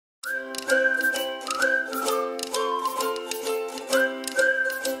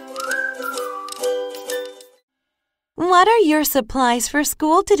What are your supplies for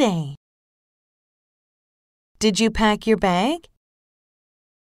school today? Did you pack your bag?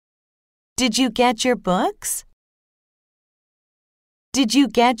 Did you get your books? Did you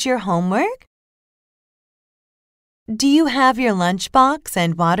get your homework? Do you have your lunchbox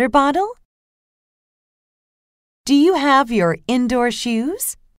and water bottle? Do you have your indoor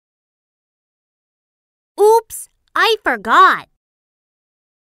shoes? Oops, I forgot.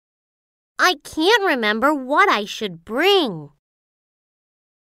 I can't remember what I should bring.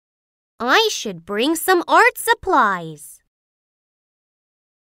 I should bring some art supplies.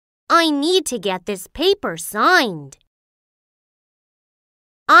 I need to get this paper signed.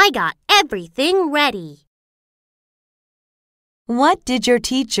 I got everything ready. What did your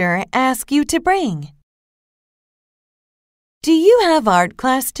teacher ask you to bring? Do you have art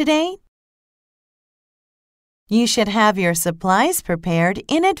class today? You should have your supplies prepared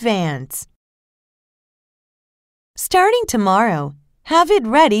in advance. Starting tomorrow, have it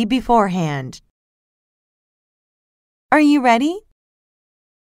ready beforehand. Are you ready?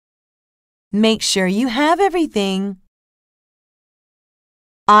 Make sure you have everything.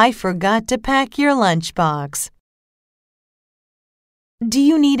 I forgot to pack your lunchbox. Do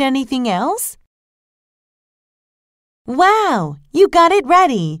you need anything else? Wow, you got it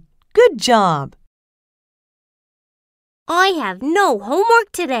ready. Good job. I have no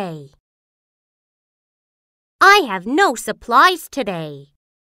homework today. I have no supplies today.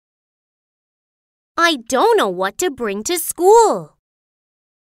 I don't know what to bring to school.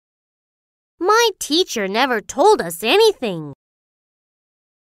 My teacher never told us anything.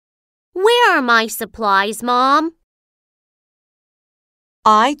 Where are my supplies, Mom?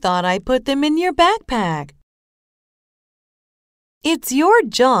 I thought I put them in your backpack. It's your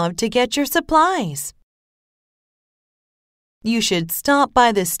job to get your supplies. You should stop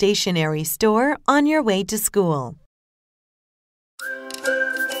by the stationery store on your way to school.